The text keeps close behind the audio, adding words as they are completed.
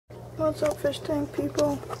What's up, fish tank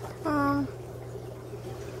people? In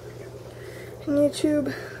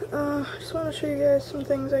YouTube, I just want to show you guys some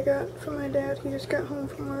things I got from my dad. He just got home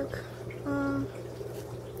from work.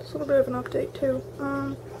 It's a little bit of an update too.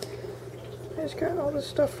 I just got all this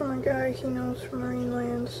stuff from a guy he knows from Marine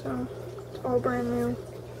Land, so it's all brand new.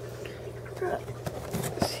 Got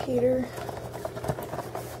this heater.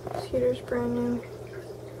 This heater's brand new.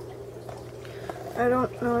 I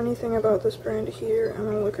don't know anything about this brand of heater. I'm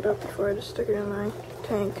gonna look it up before I just stick it in my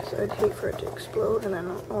tank, because I'd hate for it to explode and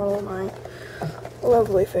then all my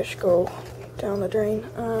lovely fish go down the drain.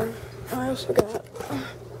 I also got,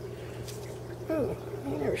 oh,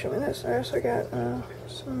 you never showed me this. I also got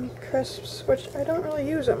some crisps, which I don't really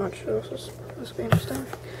use that much, so this will be interesting.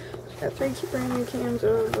 So I got 3 brand new cans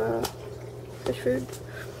of fish food.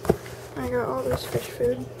 I got all this fish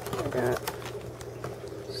food. I got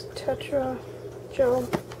this Tetra gel.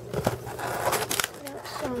 I got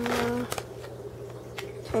some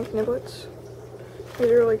tank niblets.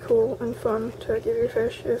 These are really cool and fun to give your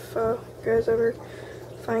fish. If you guys ever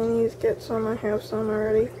find these, get some. I have some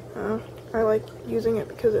already. I like using it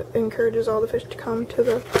because it encourages all the fish to come to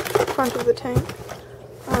the front of the tank.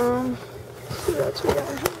 Let's see what else we got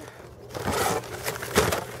in here.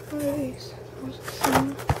 What are these? Those are the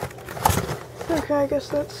same. Okay, I guess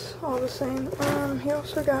that's all the same. He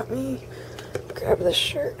also got me, grab this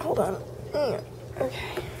shirt, hold on. Okay.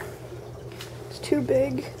 It's too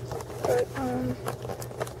big, but,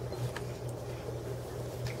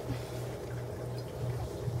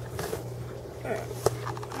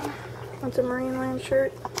 it's a Marine Land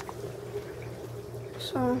shirt,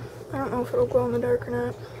 so I don't know if it'll glow in the dark or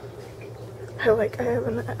not. I have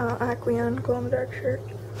an Aqueon glow in the dark shirt.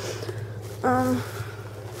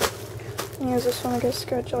 He has this one, I guess,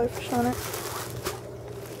 got jellyfish on it.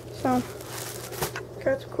 So,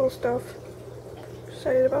 got some cool stuff.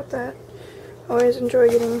 Excited about that. Always enjoy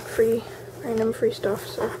getting random free stuff,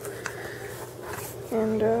 so.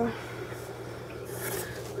 And,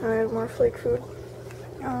 I had more flake food.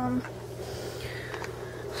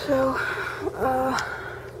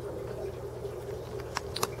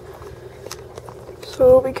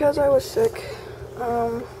 So because I was sick,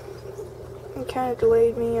 it kind of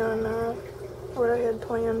delayed me on what I had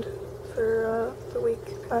planned for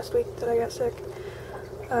last week that I got sick.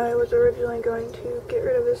 I was originally going to get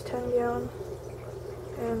rid of this 10-gallon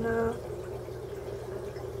and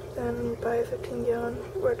then buy a 15-gallon,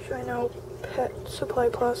 which I know Pet Supply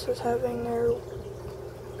Plus is having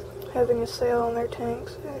a sale on their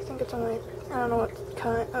tanks. I think it's on, like, I don't know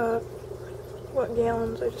what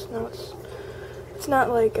gallons. I just know it's not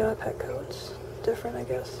like Petco. It's different, I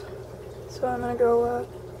guess. So I'm gonna go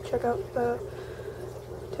check out the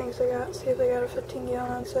tanks they got, see if they got a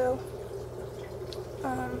 15-gallon on sale.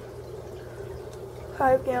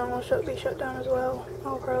 5-gallon will be shut down as well.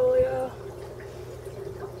 I'll probably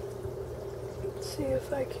see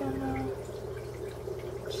if I can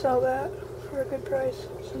sell that for a good price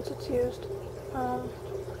since it's used.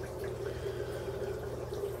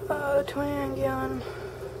 The 29-gallon,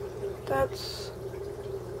 that's,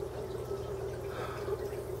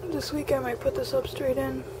 this week I might put this up straight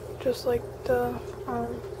in, just like the,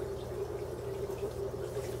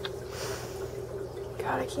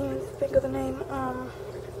 God, I can't even think of the name,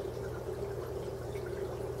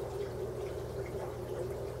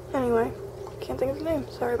 anyway, can't think of the name,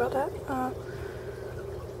 sorry about that.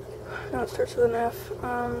 No, it starts with an F.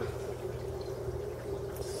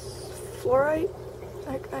 Fluorite,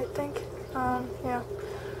 I think. Yeah.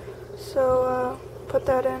 So, put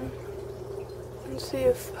that in and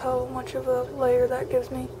see how much of a layer that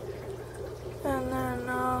gives me. And then,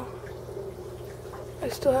 I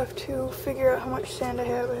still have to figure out how much sand I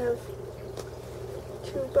have. I have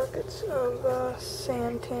 2 buckets of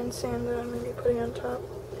tan sand that I'm going to be putting on top.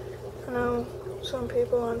 I know some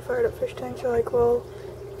people on Fired Up Fish Tanks are like, well,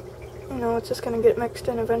 you know, it's just going to get mixed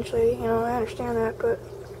in eventually. You know, I understand that, but,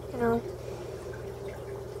 you know,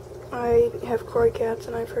 I have Cory cats,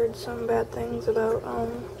 and I've heard some bad things about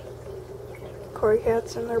Cory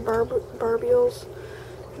cats and their barbules,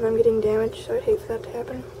 and them getting damaged, so I'd hate for that to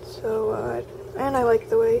happen. So, and I like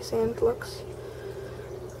the way sand looks.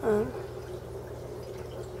 I've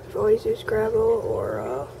always used gravel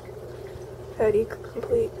or had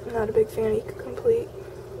Eco-Complete. I'm not a big fan of Eco-Complete.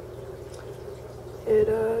 It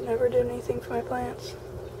never did anything for my plants.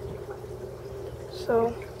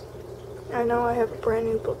 So, I know I have a brand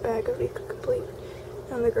new bag of Eco-Complete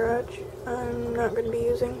in the garage I'm not going to be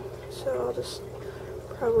using, so I'll just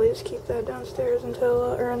probably just keep that downstairs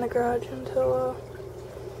until, or in the garage until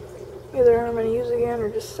either I'm going to use again or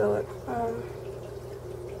just sell it.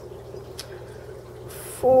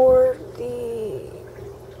 for the,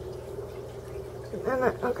 and then,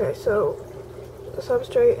 okay, so the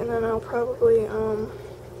substrate, and then I'll probably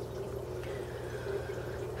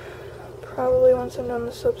once I'm done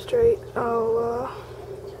the substrate, I'll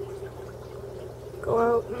go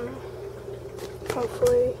out and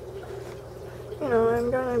hopefully, you know, I'm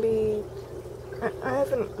gonna be, I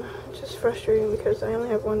haven't, it's just frustrating because I only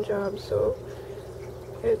have one job, so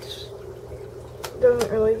it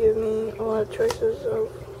doesn't really give me a lot of choices of,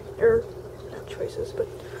 or not choices, but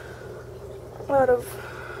a lot of,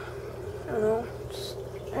 I don't know, just,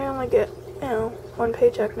 I only get, you know, one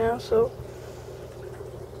paycheck now, so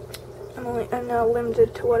I'm now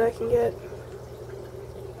limited to what I can get.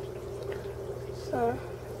 So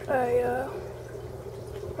I'm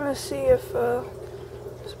gonna see if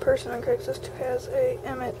this person on Craigslist who has a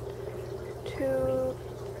Emmett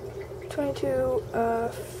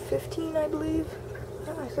 2215, I believe,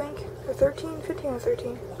 I think, or 13, 15 or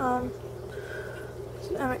 13. It's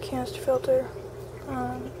an Emmett canister filter.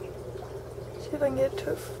 See if I can get it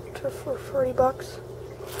to for $40.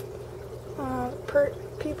 Per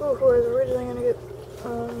people who are originally gonna get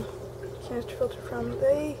canister filter from,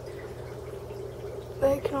 they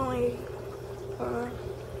can only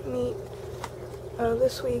meet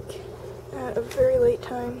this week at a very late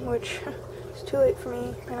time, which is too late for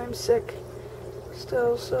me, and I'm sick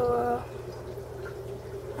still, so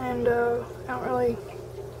and I don't really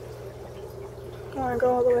want to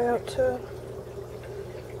go all the way out to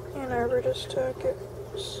Ann Arbor just to get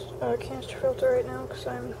a canister filter right now because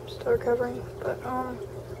I'm still recovering. But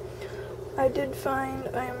I did find,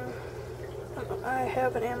 I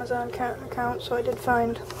have an Amazon account, so I did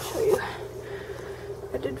find, I'll show you,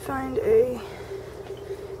 I did find a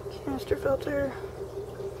canister filter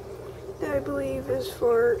that I believe is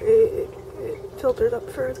for it filters up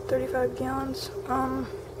for 35 gallons.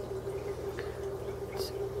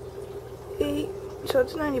 So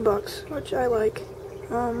it's $90, which I like.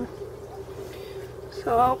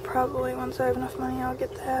 So I'll probably, once I have enough money, I'll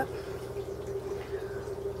get that.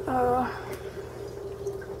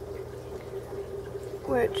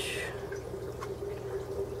 Which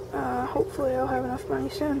hopefully I'll have enough money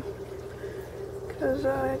soon. Because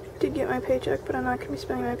I did get my paycheck, but I'm not going to be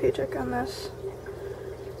spending my paycheck on this.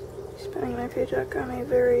 Spending my paycheck on a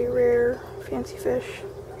very rare fancy fish.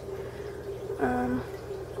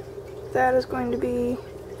 That is going to be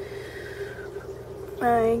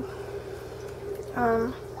my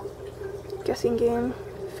guessing game.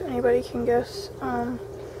 If anybody can guess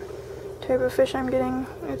type of fish I'm getting,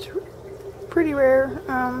 it's pretty rare.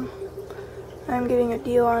 I'm getting a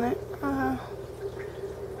deal on it.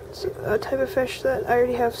 It's a type of fish that I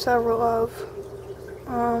already have several of.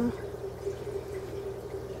 I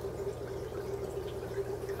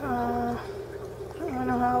don't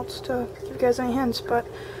know how else to give you guys any hints, but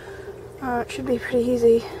it should be pretty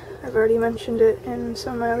easy. I've already mentioned it in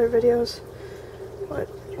some of my other videos, what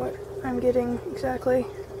I'm getting exactly.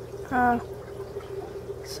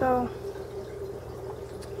 So,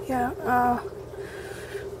 yeah,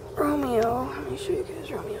 Romeo, let me show you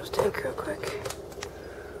guys Romeo's tank real quick.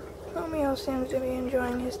 Romeo seems to be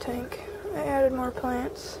enjoying his tank. I added more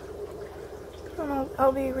plants.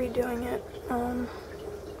 I'll be redoing it,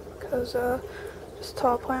 because this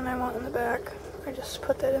tall plant I want in the back, I just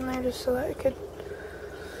put that in there just so that it could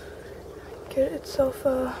get itself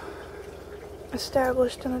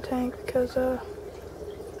established in the tank, because it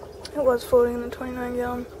was floating in the 29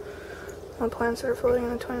 gallon. The plants that are floating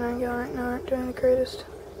in the 29 gallon right now aren't doing the greatest.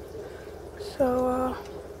 So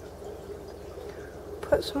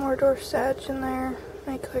put some more dwarf sage in there,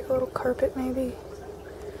 make like a little carpet maybe,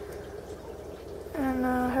 and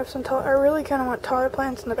have some tall. I really kind of want taller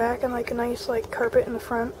plants in the back and like a nice like carpet in the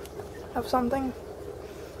front of something.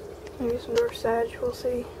 Maybe some dwarf sage, we'll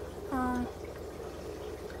see.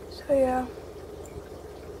 So yeah,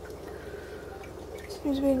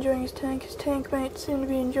 seems to be enjoying his tank. His tank mates seem to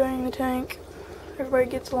be enjoying the tank. Everybody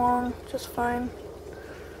gets along just fine.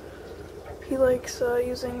 He likes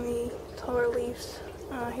using the taller leaves.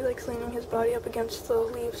 He likes leaning his body up against the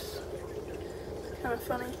leaves. It's kind of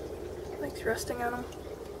funny. He likes resting on them.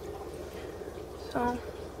 So,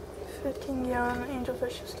 15 gallon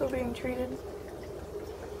angelfish is still being treated.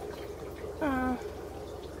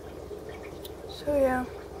 So yeah,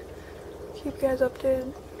 keep you guys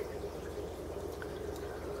updated.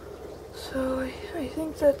 So I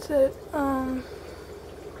think that's it. The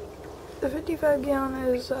 55 gallon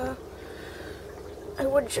is, I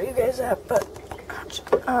would show you guys that, but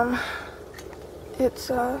it's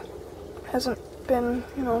hasn't been,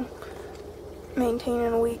 you know, maintained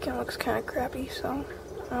in a week and looks kind of crappy, so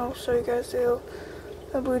I'll show you guys the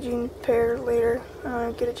a blue jean pair later.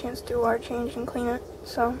 Get a chance to do a water change and clean it.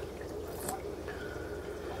 So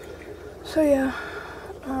yeah.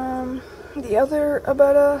 The other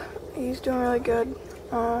Abetta, he's doing really good.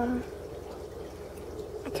 I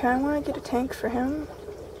kind of want to get a tank for him,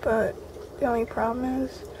 but the only problem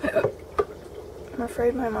is I'm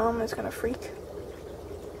afraid my mom is gonna freak.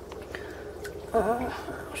 I'll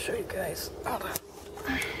show you guys. Hold on.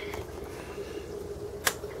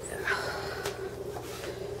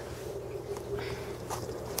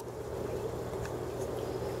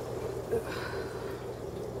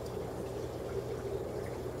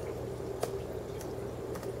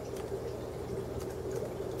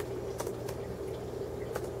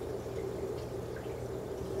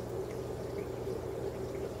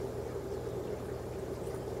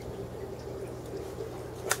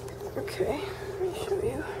 Okay, let me show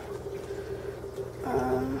you.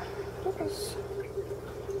 Let's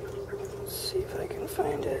see if I can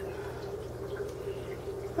find it.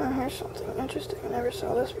 Oh, here's something interesting. I never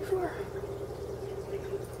saw this before.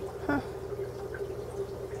 Huh.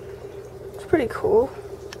 It's pretty cool.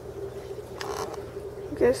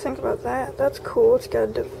 What do you guys think about that? That's cool. It's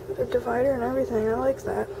got a divider and everything. I like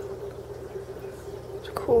that. It's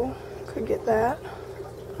cool. Could get that.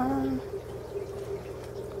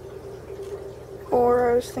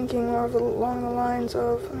 Or I was thinking more of along the lines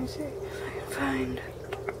of, let me see if I can find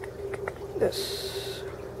this.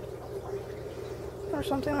 Or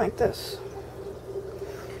something like this.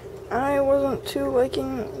 I wasn't too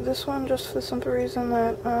liking this one just for the simple reason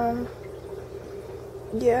that,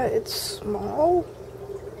 yeah, it's small,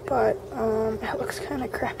 but it looks kind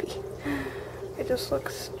of crappy. It just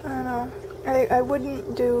looks, I don't know. I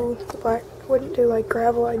wouldn't do the black, wouldn't do like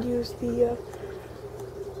gravel. I'd use the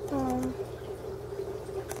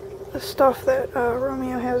stuff that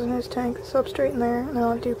Romeo has in his tank, the substrate in there, and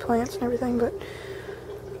I'll do plants and everything, but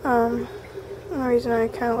the reason I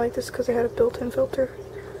kind of like this is because it had a built-in filter.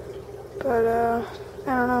 But I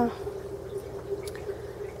don't know.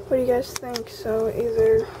 What do you guys think? So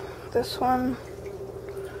either this one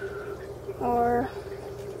or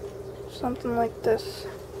something like this.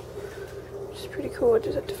 Which is pretty cool. I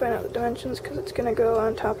just have to find out the dimensions because it's going to go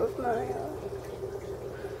on top of my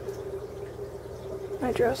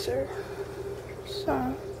my dresser. So,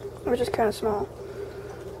 which is kind of small.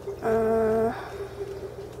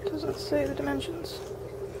 Doesn't say the dimensions.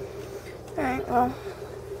 Alright, well,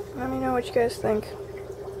 let me know what you guys think.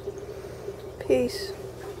 Peace.